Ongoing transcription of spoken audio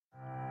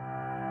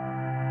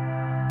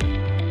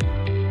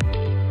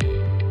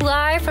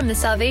Live from the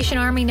Salvation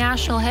Army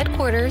National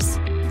Headquarters,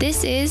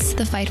 this is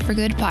the Fight for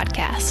Good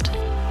podcast.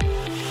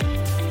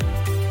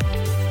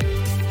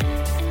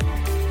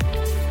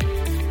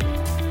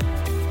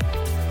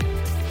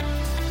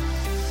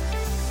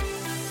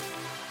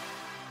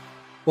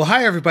 Well,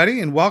 hi, everybody,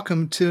 and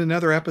welcome to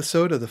another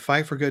episode of the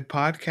Fight for Good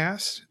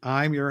podcast.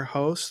 I'm your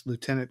host,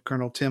 Lieutenant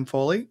Colonel Tim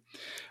Foley.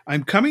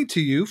 I'm coming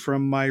to you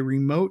from my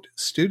remote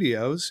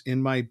studios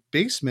in my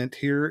basement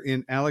here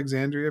in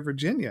Alexandria,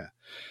 Virginia.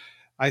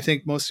 I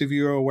think most of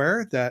you are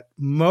aware that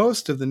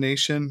most of the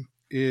nation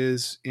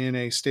is in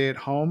a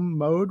stay-at-home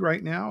mode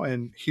right now,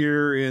 and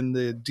here in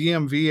the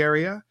DMV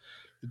area,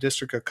 the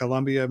District of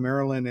Columbia,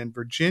 Maryland, and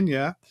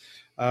Virginia,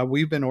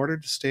 we've been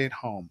ordered to stay at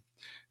home.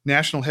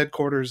 National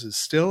headquarters is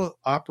still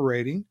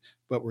operating,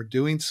 but we're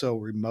doing so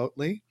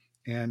remotely.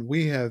 And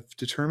we have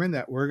determined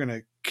that we're going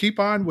to keep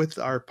on with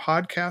our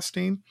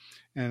podcasting.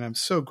 And I'm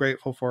so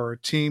grateful for our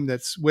team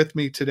that's with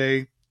me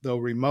today, though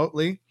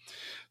remotely.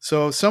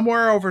 So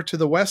somewhere over to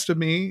the west of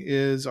me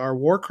is our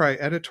War Cry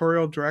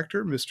editorial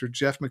director, Mr.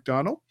 Jeff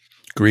McDonald.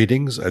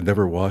 Greetings. I've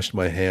never washed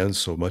my hands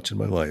so much in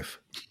my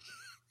life.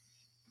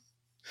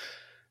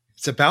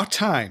 It's about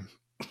time.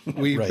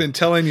 We've Right. been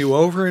telling you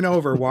over and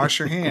over, wash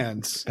your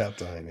hands. About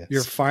time, yes.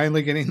 You're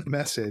finally getting the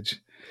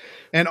message.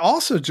 And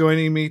also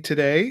joining me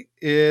today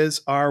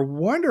is our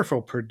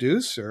wonderful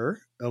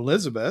producer,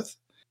 Elizabeth.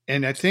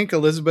 And I think,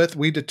 Elizabeth,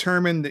 we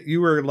determined that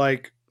you were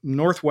like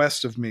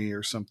northwest of me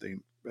or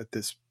something at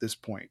this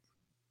point.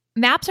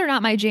 Maps are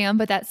not my jam,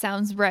 but that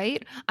sounds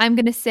right. I'm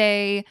going to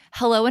say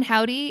hello and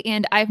howdy,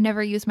 and I've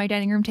never used my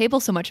dining room table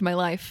so much in my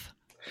life.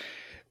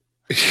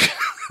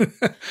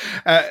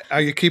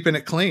 Are you keeping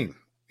it clean?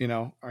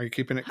 Are you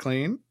keeping it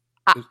clean?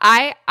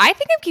 I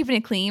think I'm keeping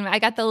it clean. I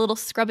got the little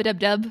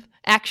scrub-a-dub-dub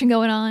action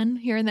going on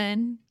here and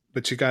then.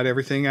 But you got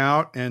everything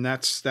out, and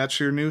that's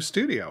your new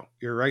studio.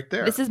 You're right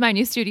there. This is my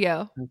new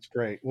studio. That's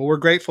great. Well, we're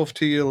grateful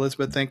to you,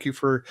 Elizabeth. Thank you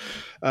for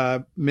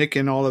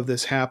making all of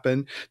this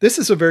happen. This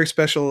is a very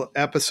special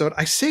episode.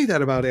 I say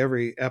that about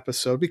every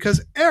episode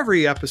because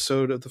every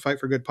episode of the Fight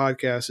for Good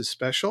podcast is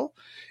special.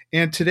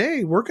 And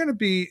today we're going to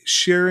be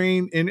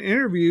sharing an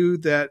interview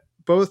that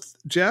both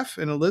Jeff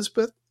and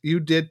Elizabeth, you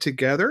did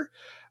together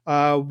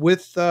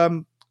with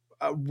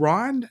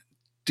Ron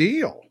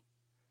Deal.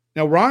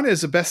 Now, Ron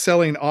is a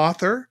best-selling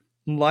author,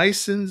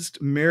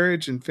 licensed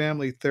marriage and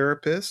family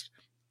therapist,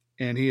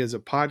 and he is a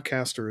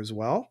podcaster as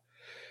well.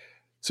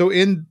 So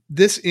in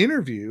this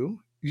interview,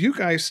 you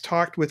guys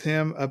talked with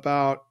him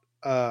about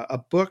a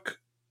book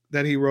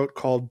that he wrote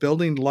called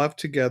Building Love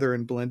Together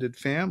in Blended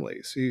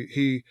Families.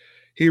 He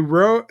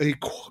co-wrote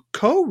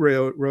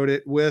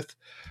it with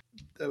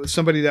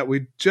somebody that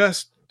we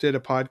just did a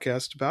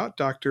podcast about,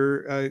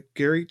 Dr.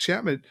 Gary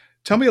Chapman.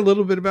 Tell me a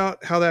little bit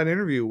about how that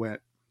interview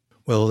went.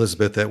 Well,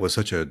 Elizabeth, that was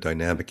such a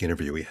dynamic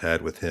interview we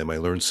had with him. I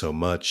learned so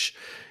much.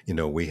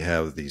 We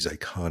have these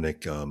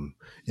iconic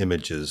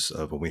images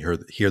of when we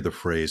hear the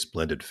phrase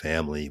blended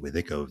family, we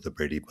think of the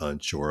Brady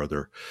Bunch or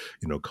other,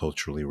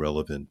 culturally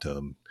relevant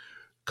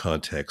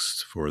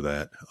contexts for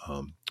that.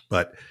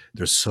 But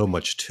there's so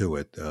much to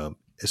it,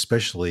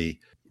 especially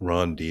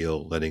Ron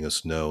Deal letting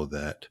us know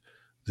that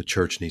the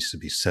church needs to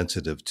be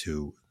sensitive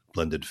to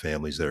blended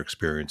families, their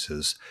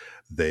experiences.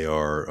 They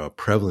are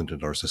prevalent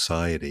in our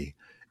society,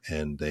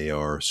 and they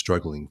are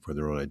struggling for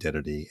their own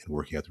identity and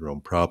working out their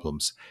own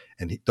problems.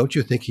 And don't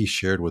you think he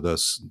shared with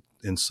us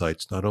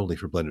insights not only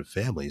for blended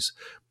families,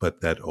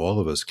 but that all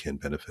of us can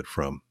benefit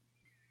from?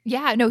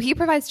 Yeah, no, he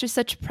provides just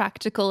such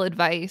practical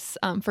advice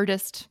for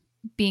just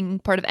being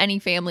part of any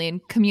family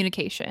and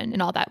communication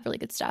and all that really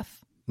good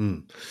stuff.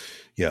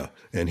 Yeah.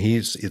 And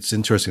it's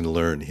interesting to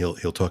learn.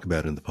 He'll talk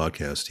about it in the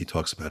podcast. He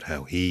talks about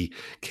how he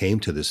came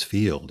to this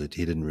field.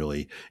 He didn't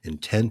really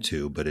intend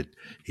to, but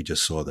he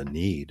just saw the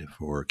need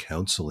for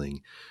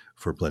counseling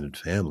for blended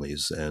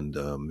families. And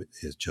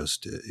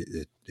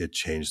it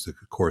changed the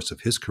course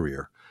of his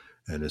career.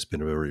 And it's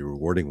been a very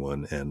rewarding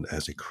one. And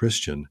as a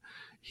Christian,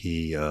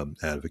 he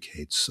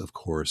advocates, of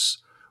course,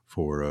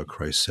 for a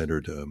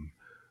Christ-centered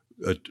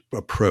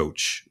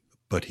approach.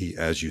 But he,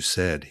 as you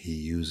said, he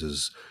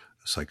uses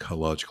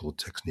psychological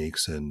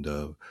techniques and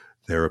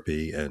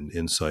therapy and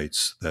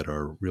insights that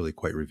are really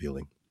quite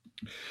revealing.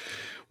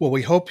 Well,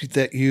 we hope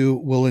that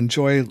you will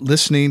enjoy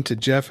listening to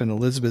Jeff and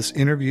Elizabeth's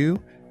interview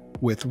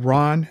with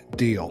Ron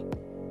Deal.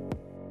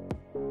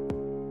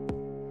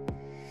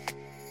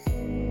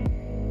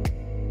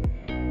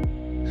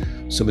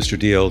 So, Mr.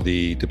 Deal,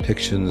 the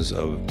depictions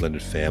of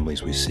blended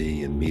families we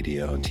see in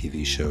media, on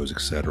TV shows,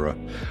 etc.,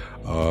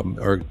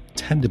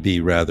 tend to be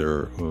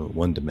rather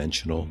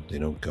one-dimensional. They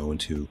don't go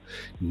into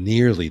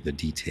nearly the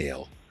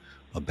detail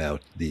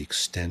about the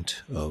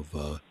extent of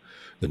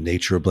the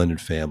nature of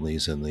blended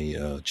families and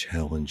the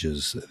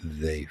challenges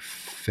they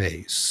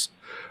face.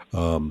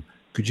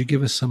 Could you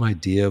give us some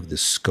idea of the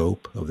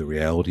scope of the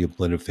reality of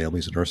blended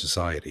families in our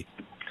society?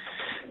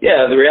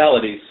 Yeah, the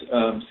realities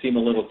seem a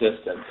little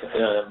distant.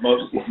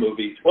 Most of these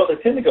movies, well, they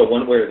tend to go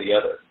one way or the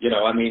other. You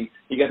got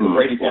the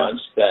Brady Bunch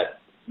that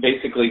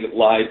basically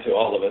lied to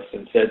all of us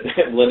and said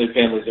that blended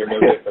families are no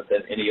different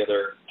than any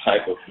other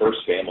type of first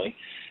family.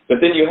 But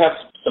then you have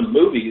some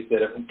movies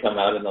that have come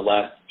out in the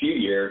last few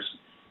years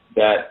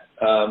that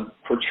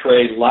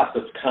portray lots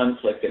of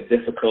conflict and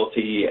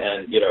difficulty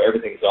and,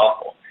 everything's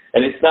awful.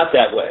 And it's not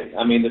that way.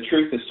 I mean, the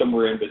truth is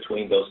somewhere in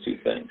between those two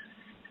things.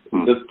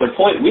 The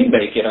point we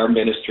make in our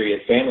ministry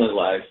at Family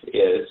Life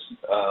is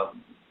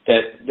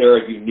that there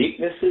are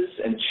uniquenesses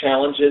and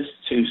challenges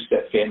to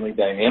step-family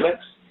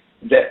dynamics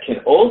that can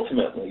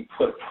ultimately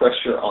put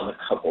pressure on the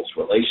couple's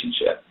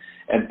relationship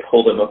and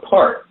pull them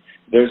apart.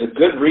 There's a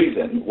good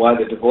reason why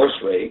the divorce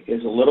rate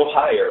is a little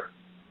higher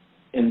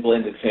in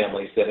blended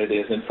families than it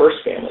is in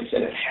first families,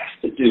 and it has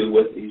to do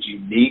with these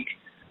unique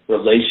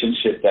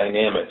relationship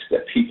dynamics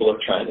that people are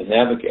trying to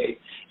navigate.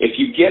 If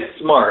you get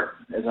smart,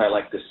 as I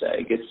like to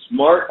say, get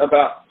smart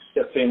about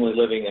step-family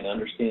living and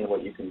understand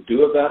what you can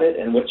do about it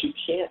and what you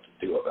can't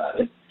do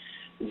about it,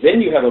 then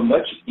you have a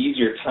much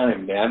easier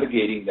time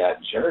navigating that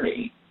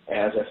journey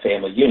as a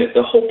family unit.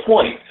 The whole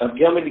point of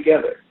coming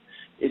together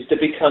is to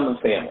become a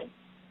family.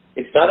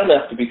 It's not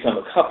enough to become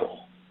a couple.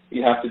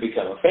 You have to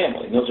become a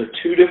family. And those are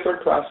two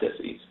different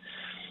processes.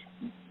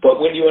 But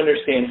when you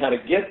understand how to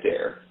get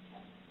there,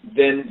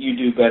 then you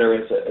do better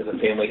as a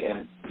family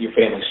and your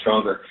family's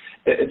stronger.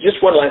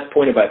 Just one last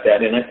point about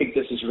that, and I think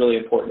this is really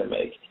important to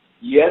make.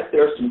 Yes,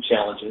 there are some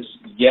challenges.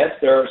 Yes,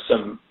 there are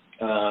some,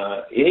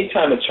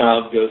 anytime a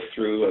child goes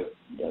through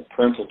a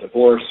parental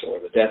divorce or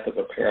the death of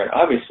a parent,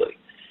 obviously,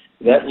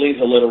 that leaves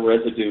a little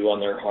residue on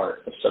their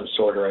heart of some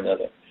sort or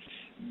another.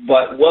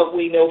 But what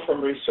we know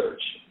from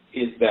research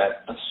is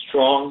that a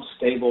strong,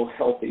 stable,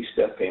 healthy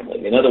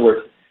step-family, in other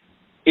words,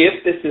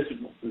 if this is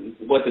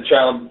what the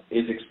child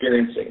is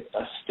experiencing,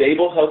 a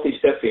stable, healthy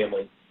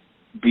step-family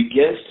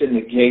begins to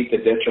negate the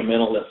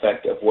detrimental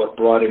effect of what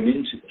brought him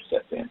into the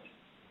step-family.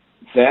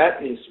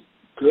 That is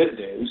good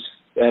news.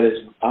 That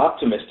is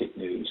optimistic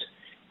news.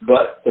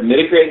 But the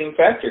mitigating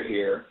factor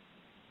here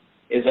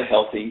is a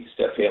healthy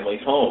step-family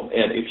home.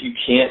 And if you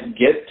can't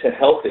get to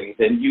healthy,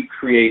 then you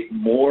create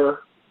more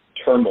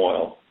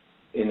turmoil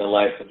in the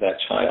life of that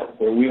child,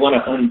 where we want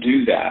to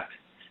undo that.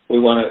 We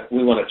want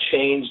to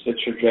change the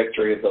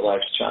trajectory of the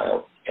life's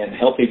child, and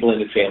healthy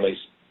blended families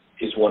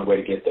is one way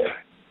to get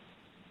there.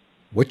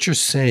 What you're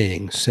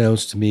saying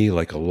sounds to me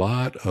like a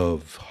lot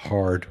of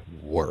hard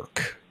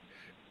work.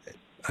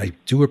 I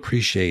do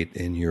appreciate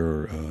in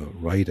your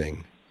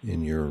writing,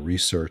 in your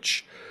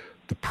research,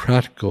 the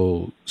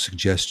practical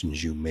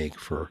suggestions you make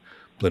for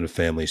blended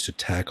families to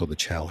tackle the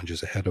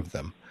challenges ahead of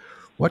them.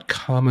 What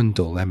common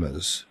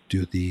dilemmas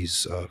do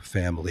these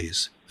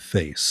families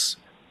face?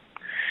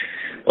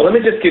 Well, let me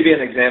just give you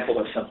an example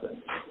of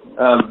something.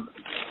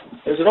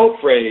 There's an old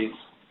phrase,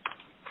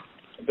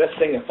 the best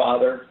thing a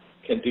father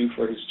can do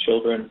for his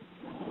children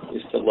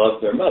is to love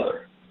their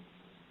mother.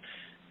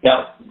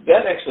 Now,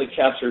 that actually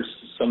captures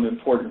some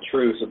important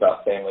truths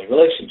about family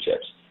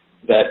relationships,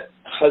 that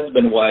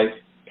husband-wife,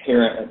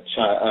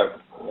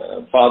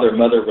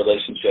 father-mother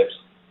relationships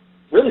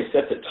really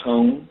set the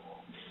tone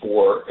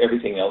for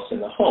everything else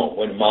in the home.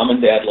 When mom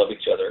and dad love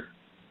each other,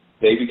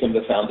 they become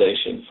the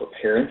foundation for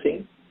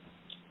parenting.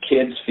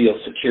 Kids feel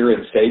secure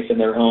and safe in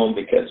their home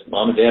because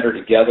mom and dad are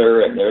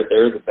together and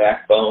they're the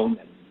backbone.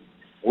 And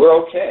we're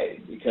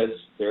okay because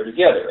they're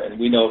together. And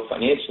we know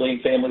financially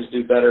families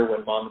do better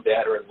when mom and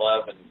dad are in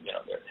love and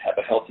they have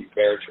a healthy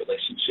marriage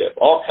relationship.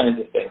 All kinds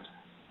of things,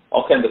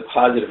 all kinds of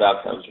positive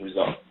outcomes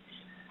result.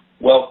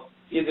 Well,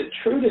 is it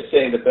true to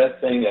say the best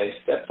thing a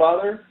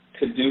stepfather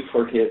could do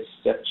for his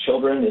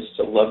stepchildren is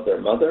to love their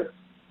mother?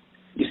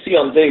 You see,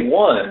 on day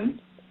one,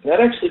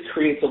 that actually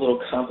creates a little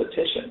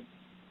competition.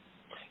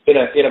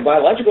 In a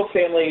biological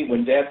family,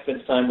 when dad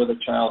spends time with a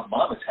child,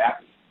 mom is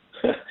happy.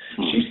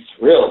 She's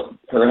thrilled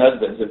her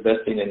husband's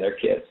investing in their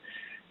kids.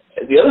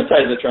 The other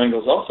side of the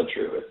triangle is also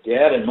true. If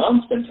dad and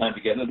mom spend time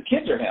together, the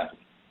kids are happy.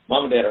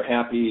 Mom and dad are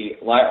happy.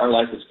 Our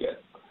life is good.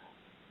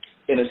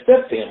 In a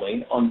step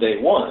family, on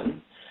day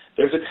one,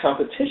 there's a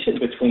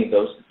competition between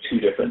those two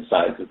different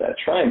sides of that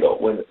triangle.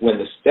 When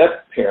the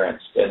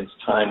step-parent spends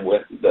time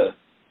with the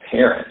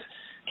parent,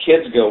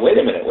 kids go, wait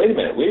a minute,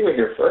 we were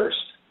here first.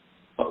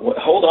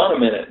 Hold on a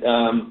minute.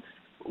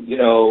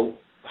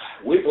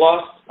 We've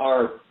lost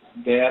our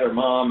dad or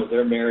mom or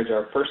their marriage,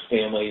 our first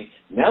family.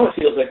 Now it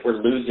feels like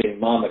we're losing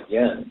mom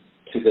again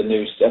to the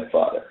new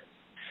stepfather.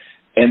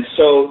 And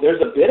so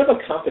there's a bit of a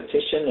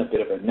competition, a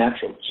bit of a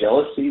natural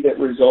jealousy that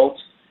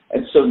results.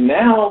 And so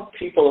now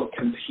people are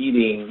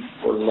competing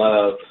for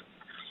love.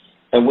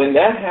 And when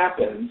that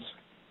happens,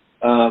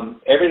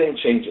 everything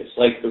changes.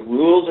 Like the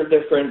rules are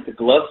different, the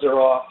gloves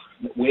are off.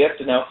 We have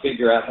to now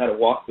figure out how to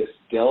walk this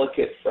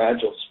delicate,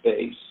 fragile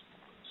space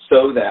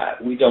so that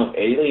we don't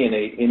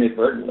alienate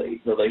inadvertently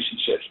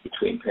relationships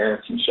between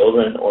parents and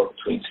children or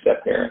between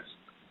step-parents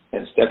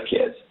and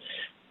step-kids.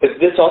 But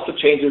this also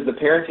changes the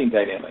parenting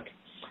dynamic.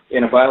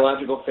 In a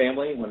biological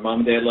family, when mom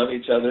and dad love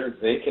each other,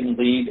 they can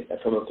lead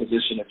from a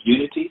position of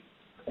unity,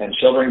 and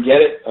children get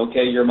it.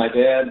 Okay, you're my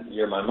dad,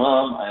 you're my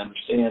mom, I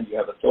understand, you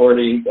have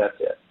authority, that's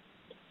it.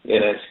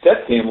 In a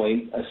step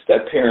family, a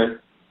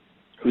step-parent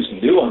who's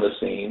new on the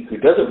scene, who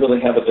doesn't really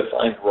have a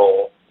defined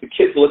role, the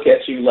kids look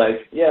at you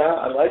like, yeah,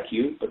 I like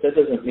you, but that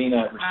doesn't mean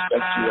I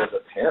respect you as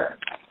a parent.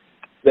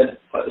 Then,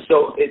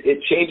 so it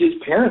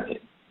changes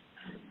parenting.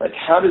 Like,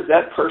 how does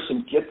that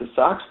person get the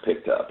socks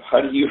picked up?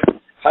 How do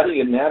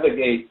you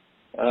navigate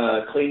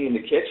cleaning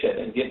the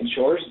kitchen and getting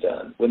chores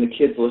done when the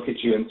kids look at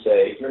you and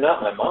say, you're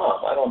not my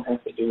mom, I don't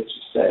have to do what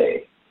you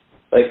say?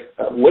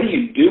 Like, what do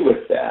you do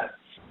with that?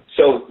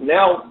 So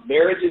now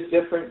marriage is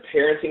different,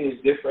 parenting is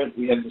different.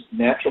 We have this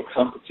natural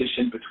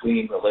competition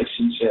between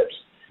relationships.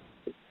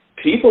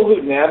 People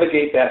who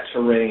navigate that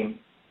terrain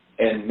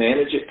and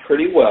manage it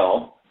pretty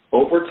well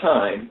over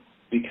time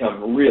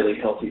become really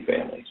healthy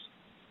families.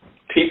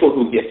 People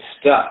who get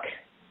stuck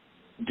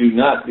do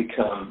not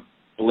become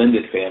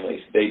blended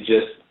families. They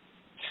just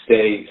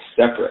stay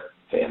separate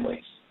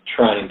families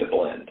trying to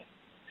blend.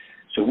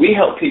 So we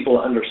help people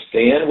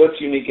understand what's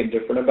unique and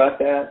different about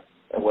that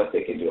and what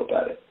they can do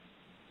about it.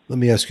 Let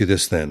me ask you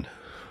this then,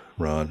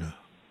 Ron.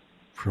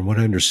 From what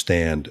I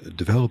understand,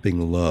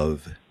 developing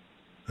love,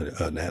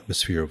 an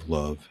atmosphere of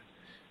love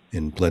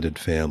in blended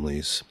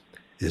families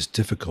is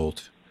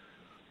difficult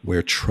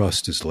where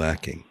trust is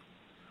lacking.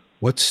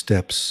 What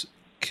steps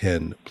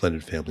can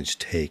blended families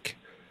take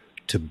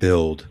to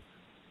build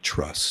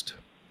trust?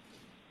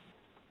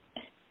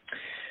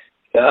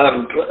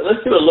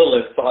 Let's do a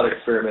little thought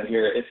experiment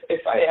here.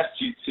 If I asked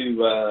you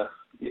to,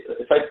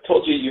 if I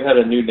told you you had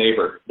a new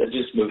neighbor that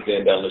just moved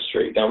in down the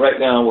street. Now, right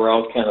now, we're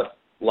all kind of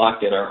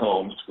locked in our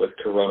homes with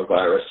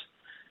coronavirus,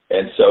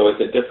 and so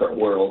it's a different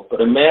world.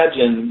 But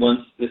imagine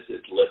once this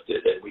is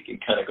lifted and we can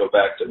kind of go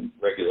back to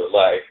regular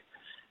life,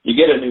 you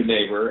get a new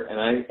neighbor, and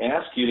I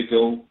ask you to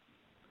go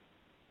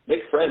make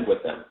friends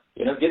with them,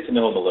 get to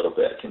know them a little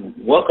bit and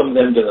welcome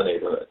them to the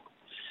neighborhood.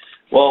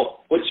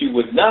 Well, what you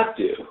would not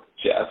do,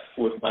 Jeff,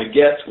 with my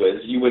guess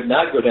was you would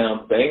not go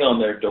down, bang on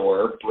their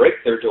door, break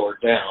their door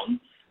down,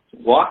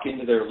 walk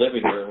into their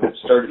living room,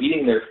 start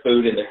eating their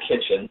food in their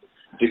kitchen,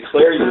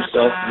 declare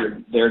yourself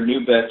their new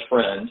best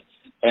friend,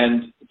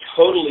 and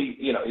totally,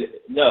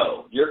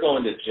 no, you're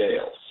going to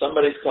jail.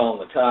 Somebody's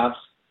calling the cops.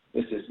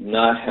 This is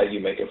not how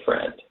you make a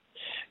friend.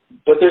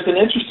 But there's an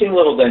interesting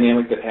little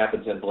dynamic that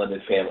happens in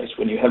blended families.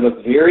 When you have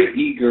a very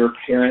eager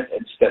parent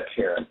and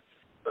step-parent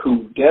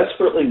who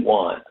desperately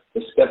want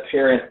the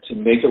step-parent to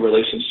make a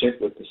relationship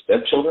with the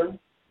stepchildren,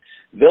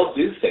 they'll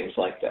do things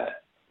like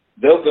that.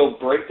 They'll go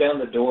break down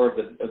the door of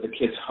the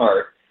kid's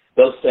heart.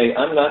 They'll say,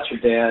 I'm not your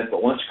dad,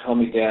 but why don't you call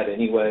me dad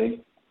anyway?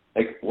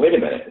 Like, wait a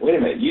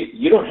minute.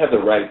 You don't have the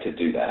right to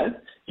do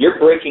that. You're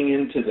breaking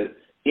into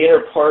the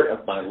inner part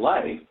of my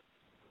life,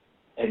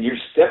 and you're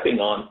stepping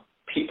on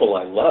people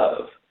I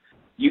love.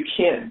 You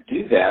can't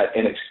do that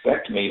and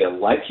expect me to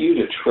like you,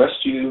 to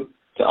trust you,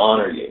 to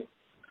honor you.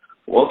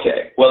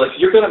 Okay, well, if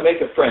you're going to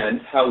make a friend,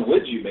 how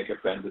would you make a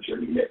friend with your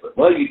new neighbor?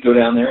 Well, you'd go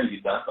down there and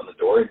you'd knock on the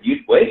door and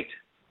you'd wait.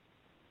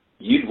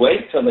 You'd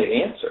wait till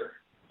they answer.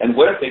 And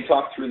what if they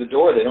talk through the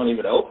door, they don't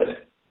even open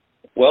it?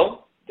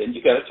 Well, then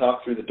you got to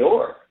talk through the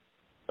door,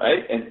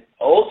 right? And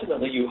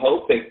ultimately you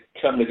hope they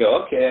come to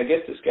go, okay, I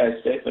guess this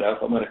guy's safe enough.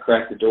 I'm going to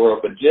crack the door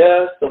open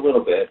just a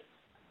little bit.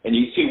 And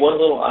you see one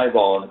little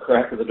eyeball in the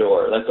crack of the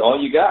door. That's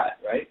all you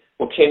got, right?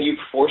 Well, can you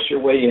force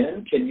your way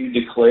in? Can you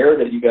declare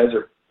that you guys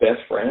are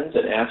best friends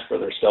and ask for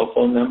their cell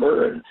phone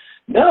number? And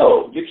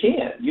no, you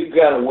can't. You've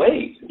got to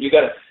wait. You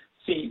got to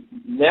see.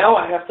 Now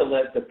I have to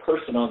let the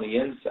person on the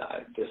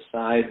inside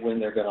decide when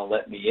they're going to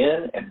let me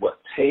in and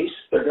what pace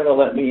they're going to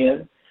let me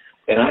in,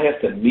 and I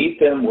have to meet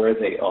them where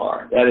they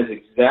are. That is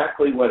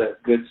exactly what a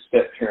good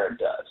step parent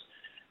does.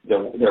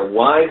 They're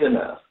wise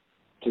enough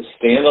to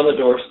stand on the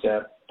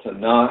doorstep, to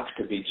knock,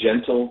 to be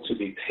gentle, to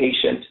be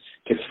patient,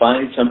 to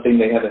find something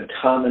they have in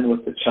common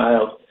with the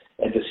child,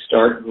 and to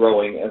start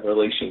growing a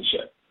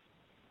relationship.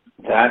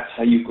 That's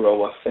how you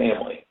grow a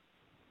family.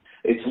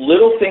 It's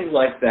little things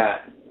like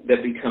that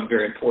that become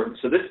very important.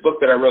 So this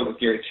book that I wrote with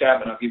Gary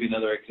Chapman, I'll give you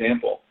another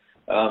example,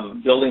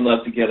 Building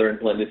Love Together in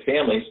Blended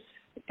Families,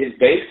 is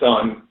based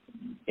on,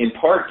 in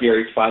part,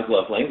 Gary's 5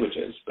 love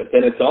languages, but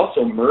then it's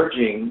also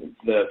merging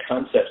the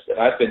concepts that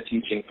I've been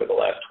teaching for the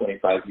last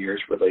 25 years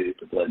related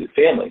to blended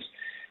families.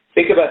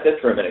 Think about this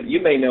for a minute.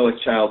 You may know a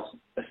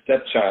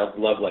stepchild's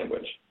love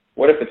language.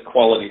 What if it's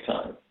quality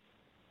time?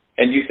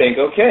 And you think,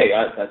 okay,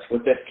 that's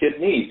what that kid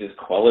needs is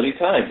quality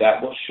time.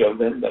 That will show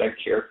them that I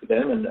care for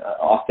them and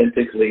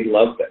authentically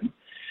love them.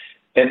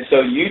 And so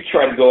you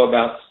try to go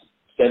about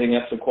setting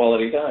up some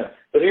quality time.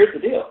 But here's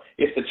the deal.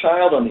 If the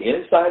child on the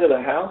inside of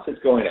the house is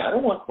going, I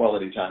don't want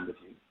quality time with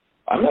you.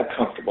 I'm not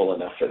comfortable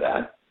enough for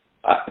that.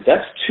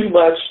 That's too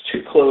much,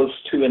 too close,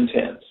 too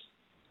intense.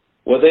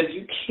 Well, then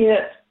you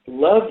can't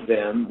love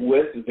them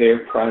with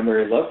their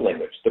primary love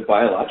language. The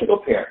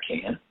biological parent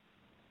can,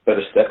 but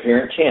a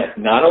step-parent can't.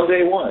 Not on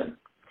day 1,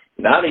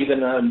 not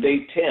even on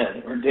day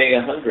 10 or day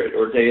 100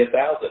 or day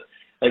 1,000.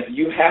 Like,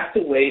 you have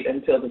to wait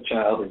until the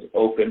child is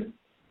open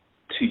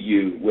to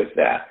you with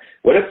that.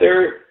 What if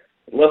their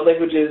love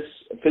language is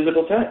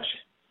physical touch?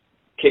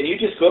 Can you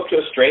just go up to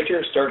a stranger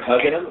and start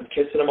hugging them and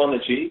kissing them on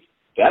the cheek?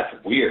 That's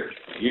weird.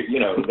 You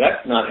know,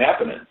 that's not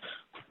happening,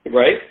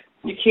 right?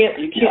 You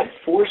can't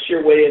force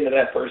your way into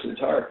that person's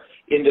heart,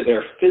 into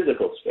their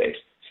physical space.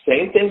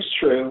 Same thing's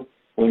true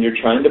when you're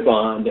trying to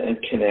bond and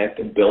connect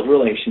and build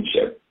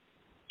relationship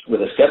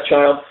with a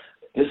stepchild.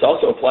 This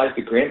also applies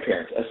to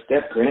grandparents, a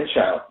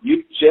step-grandchild.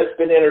 You've just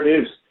been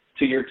introduced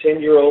to your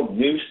 10-year-old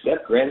new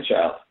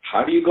step-grandchild.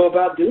 How do you go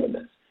about doing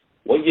this?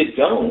 Well, you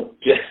don't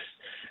just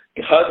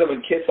hug them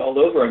and kiss all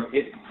over them.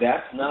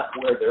 That's not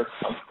where they're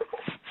comfortable.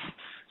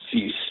 So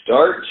you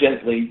start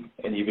gently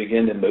and you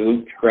begin to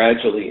move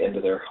gradually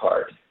into their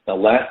heart. Now,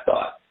 last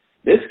thought,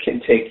 this can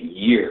take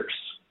years.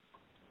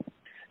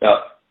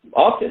 Now,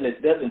 often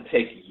it doesn't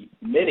take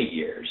many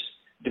years.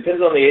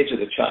 Depends on the age of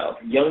the child.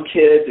 Young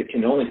kids, it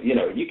can only,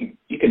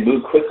 you can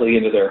move quickly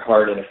into their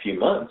heart in a few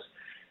months.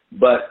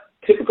 But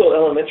typical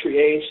elementary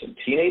age and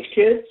teenage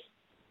kids,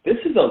 this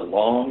is a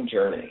long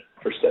journey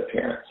for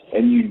step-parents,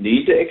 and you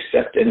need to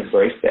accept and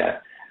embrace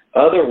that.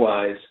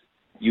 Otherwise,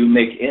 you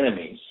make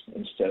enemies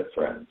instead of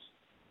friends.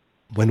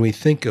 When we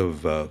think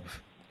of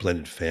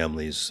blended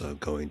families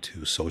going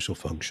to social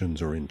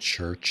functions or in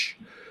church,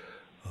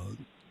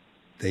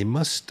 they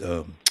must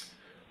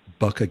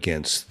buck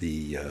against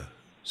the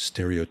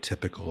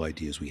stereotypical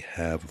ideas we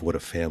have of what a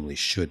family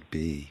should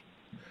be.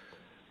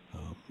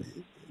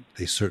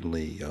 They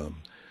certainly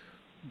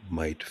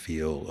might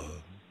feel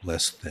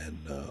less than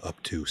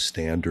up to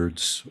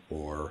standards,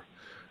 or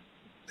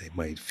they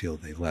might feel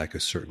they lack a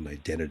certain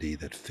identity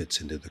that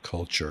fits into the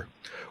culture.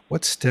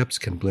 What steps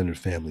can blended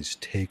families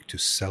take to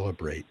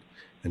celebrate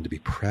and to be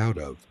proud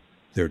of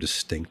their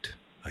distinct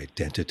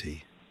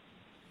identity?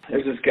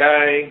 There's this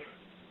guy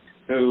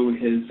who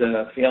his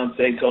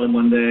fiancée told him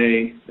one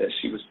day that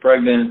she was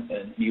pregnant,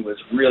 and he was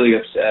really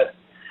upset,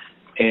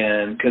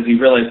 and because he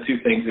realized two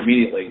things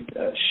immediately.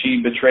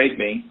 She betrayed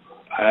me.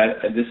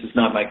 This is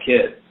not my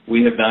kid.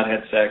 We have not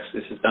had sex.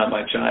 This is not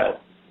my child.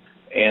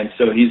 And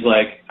so he's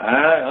like,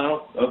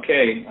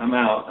 okay, I'm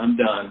out. I'm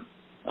done.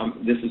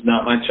 This is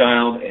not my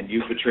child, and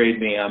you betrayed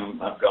me. I'm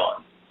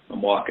gone.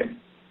 I'm walking.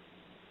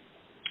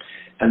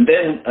 And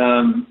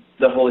then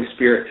the Holy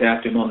Spirit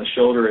tapped him on the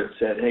shoulder and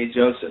said, hey,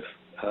 Joseph,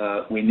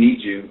 we need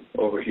you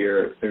over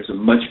here. There's a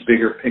much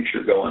bigger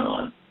picture going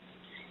on.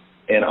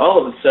 And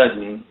all of a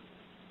sudden,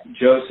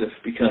 Joseph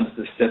becomes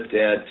the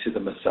stepdad to the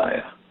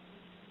Messiah.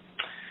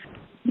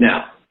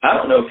 Now, I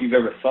don't know if you've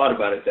ever thought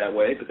about it that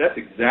way, but that's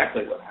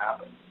exactly what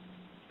happened.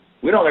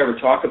 We don't ever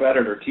talk about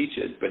it or teach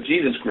it, but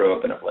Jesus grew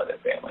up in a blended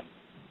family.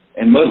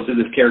 And most of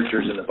the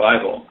characters in the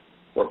Bible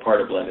were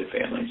part of blended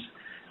families.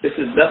 This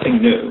is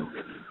nothing new.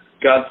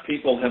 God's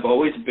people have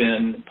always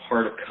been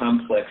part of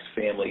complex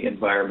family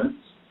environments.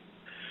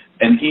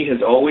 And he has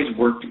always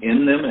worked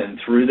in them and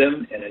through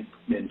them, and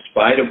in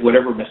spite of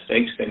whatever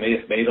mistakes they may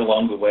have made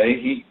along the way,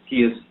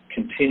 he has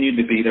continued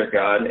to be their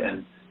God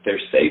and their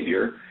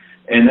Savior,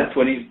 and that's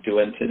what he's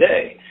doing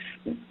today.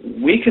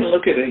 We can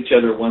look at each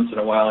other once in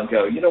a while and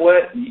go, you know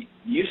what,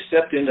 you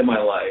stepped into my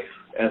life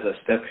as a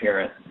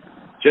step-parent,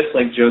 just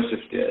like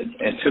Joseph did,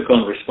 and took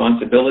on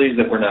responsibilities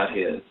that were not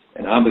his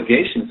and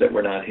obligations that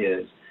were not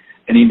his,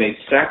 and he made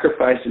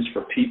sacrifices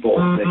for people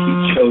that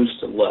he chose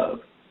to love.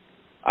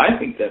 I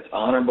think that's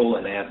honorable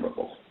and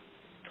admirable.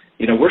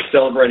 You know, we're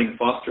celebrating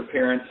foster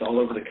parents all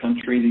over the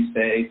country these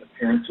days, the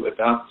parents who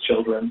adopt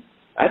children.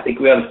 I think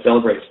we ought to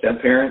celebrate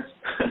step-parents.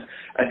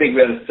 I think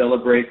we ought to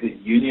celebrate the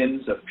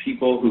unions of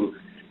people who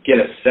get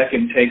a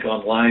second take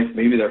on life.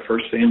 Maybe their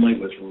first family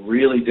was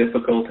really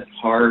difficult and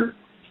hard,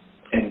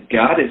 and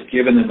God has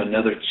given them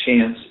another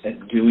chance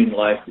at doing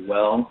life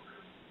well.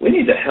 We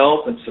need to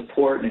help and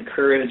support and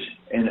encourage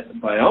and,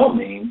 by all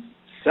means,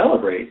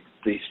 celebrate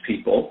these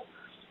people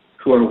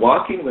who are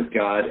walking with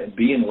God and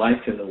being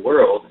light in the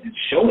world and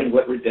showing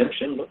what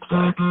redemption looks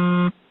like.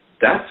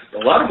 That's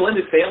a lot of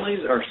blended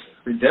families are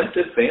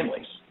redemptive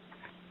families.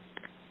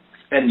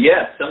 And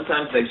yes,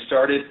 sometimes they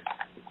started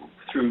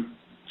through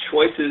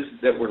choices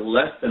that were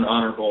less than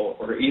honorable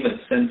or even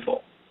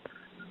sinful.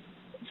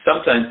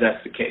 Sometimes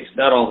that's the case,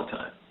 not all the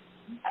time.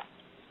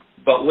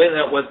 But when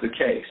that was the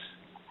case,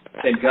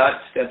 did God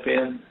step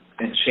in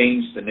and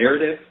change the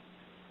narrative?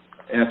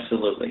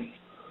 Absolutely.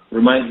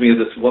 Reminds me of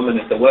this woman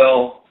at the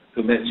well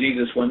who met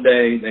Jesus one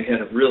day. They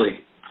had a really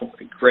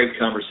great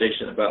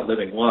conversation about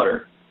living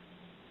water.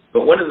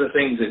 But one of the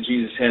things that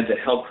Jesus had to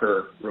help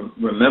her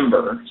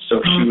remember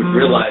so she would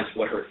realize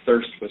what her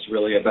thirst was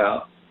really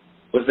about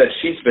was that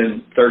she's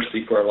been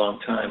thirsty for a long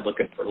time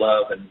looking for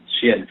love, and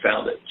she hadn't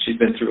found it. She'd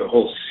been through a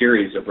whole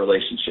series of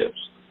relationships,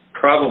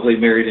 probably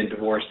married and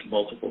divorced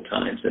multiple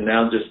times, and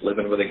now just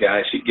living with a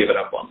guy she'd given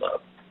up on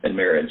love and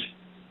marriage.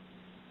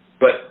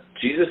 But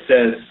Jesus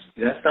says,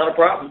 that's not a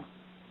problem.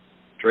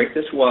 Drink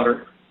this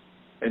water.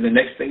 And the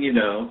next thing you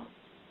know,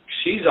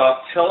 she's off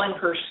telling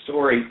her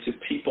story to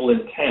people in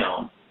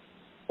town.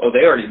 Oh,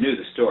 they already knew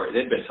the story.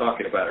 They'd been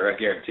talking about her, I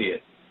guarantee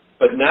it.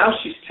 But now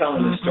she's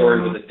telling the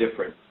story with a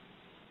different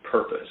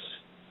purpose.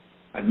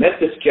 I met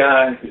this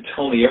guy who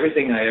told me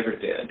everything I ever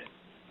did.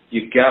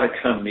 You got to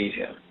come meet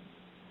him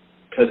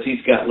because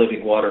he's got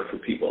living water for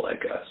people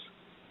like us.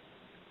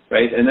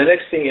 Right? And the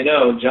next thing you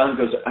know, John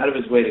goes out of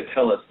his way to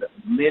tell us that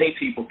many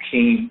people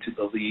came to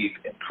believe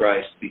in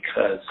Christ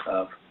because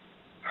of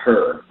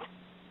her,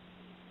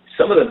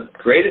 some of the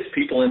greatest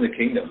people in the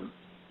kingdom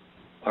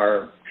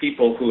are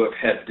people who have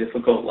had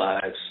difficult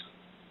lives,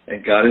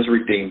 and God has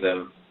redeemed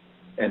them,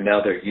 and now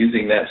they're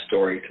using that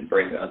story to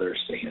bring others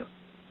to him.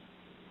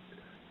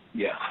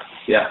 Yeah.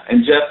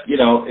 And Jeff,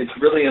 it's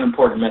really an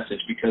important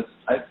message, because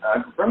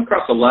I've run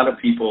across a lot of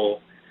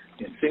people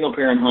in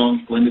single-parent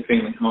homes, blended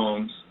family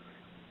homes,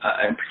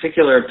 in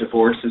particular if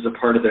divorce is a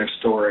part of their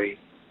story,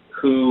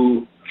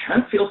 who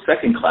kind of feel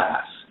second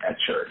class at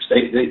church.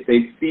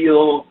 They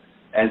feel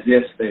as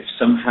if they've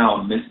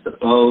somehow missed the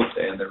boat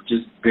and they're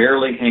just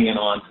barely hanging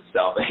on to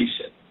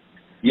salvation.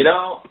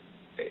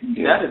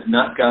 That is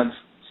not God's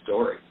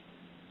story.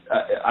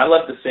 I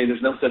love to say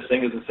there's no such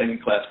thing as a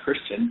second-class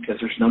Christian, because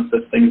there's no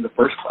such thing as a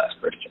first-class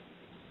Christian,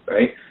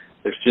 right?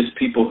 There's just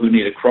people who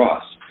need a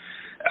cross.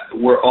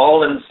 We're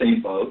all in the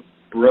same boat.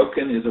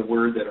 Broken is a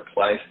word that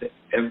applies to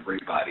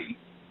everybody.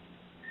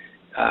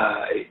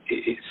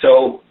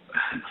 So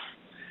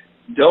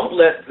don't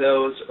let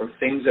those or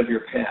things of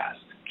your past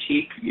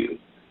keep you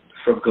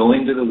from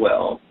going to the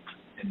well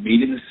and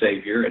meeting the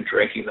Savior and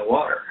drinking the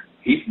water.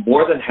 He's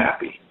more than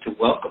happy to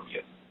welcome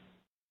you.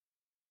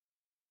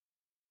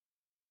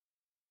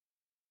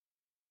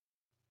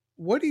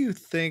 What do you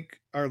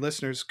think our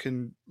listeners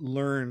can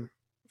learn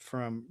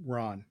from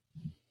Ron?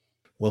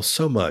 Well,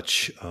 so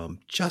much.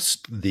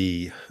 Just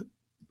the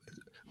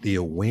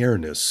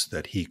awareness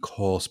that he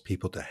calls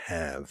people to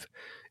have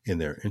in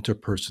their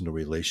interpersonal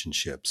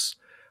relationships,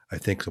 I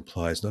think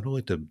applies not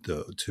only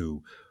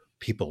to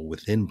people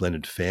within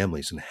blended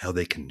families and how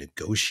they can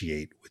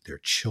negotiate with their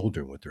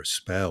children, with their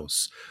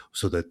spouse,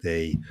 so that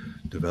they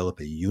develop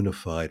a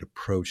unified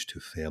approach to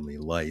family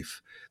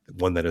life,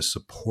 one that is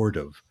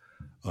supportive.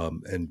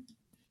 And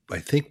I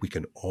think we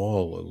can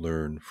all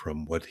learn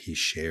from what he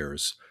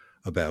shares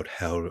about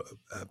how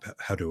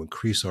to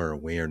increase our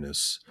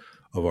awareness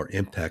of our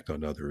impact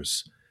on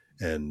others,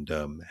 and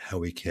how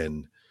we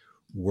can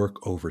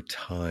work over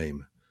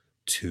time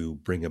to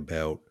bring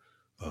about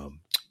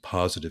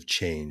positive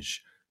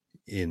change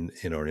in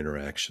our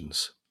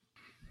interactions.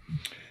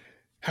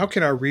 How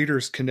can our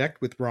readers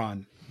connect with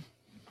Ron?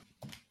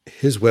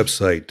 His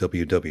website,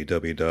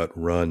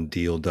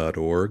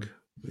 www.rondeal.org,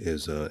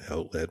 is an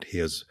outlet. He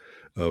has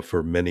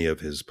for many of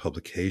his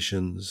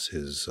publications,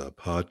 his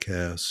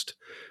podcast.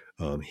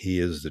 He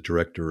is the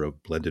director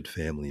of Blended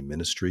Family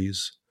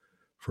Ministries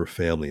for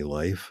Family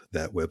Life.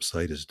 That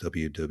website is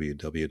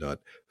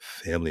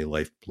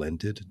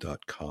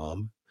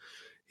www.familylifeblended.com.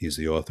 He's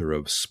the author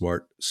of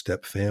Smart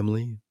Step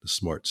Family, The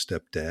Smart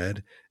Step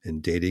Dad,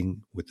 and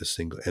Dating with the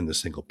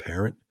Single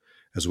Parent,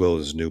 as well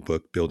as his new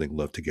book, Building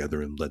Love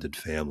Together in Blended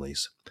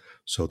Families.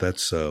 So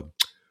that's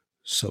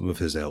some of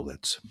his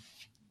outlets.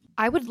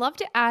 I would love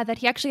to add that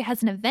he actually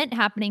has an event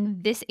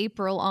happening this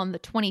April on the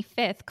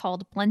 25th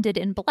called Blended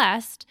and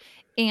Blessed.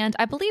 And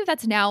I believe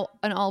that's now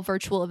an all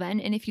virtual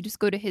event. And if you just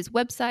go to his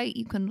website,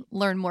 you can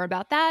learn more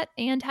about that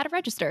and how to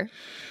register.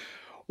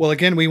 Well,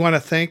 again, we want to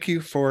thank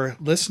you for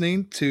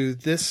listening to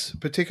this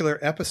particular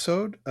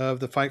episode of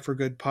the Fight for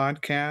Good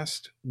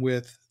podcast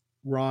with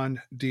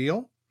Ron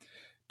Deal.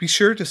 Be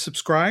sure to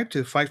subscribe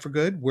to Fight for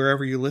Good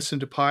wherever you listen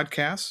to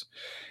podcasts.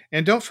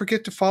 And don't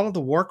forget to follow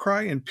the War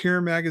Cry and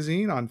Peer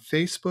Magazine on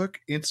Facebook,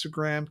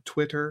 Instagram,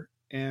 Twitter,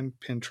 and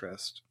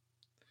Pinterest.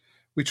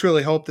 We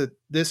truly hope that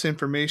this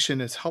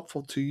information is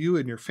helpful to you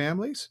and your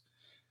families.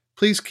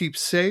 Please keep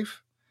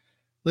safe.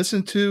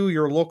 Listen to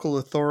your local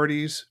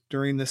authorities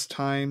during this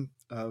time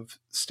of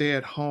stay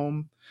at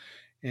home.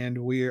 And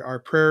our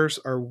prayers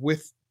are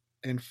with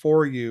and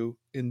for you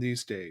in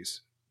these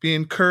days. Be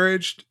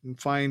encouraged and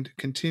find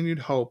continued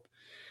hope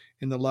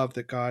in the love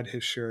that God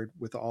has shared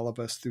with all of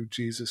us through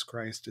Jesus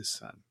Christ, his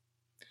Son.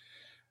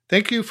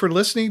 Thank you for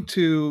listening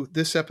to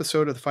this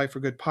episode of the Fight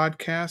for Good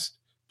podcast.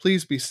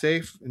 Please be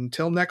safe.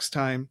 Until next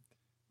time,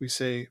 we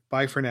say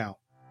bye for now.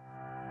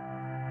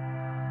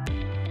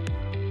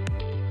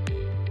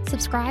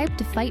 Subscribe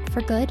to Fight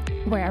for Good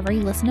wherever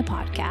you listen to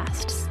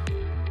podcasts.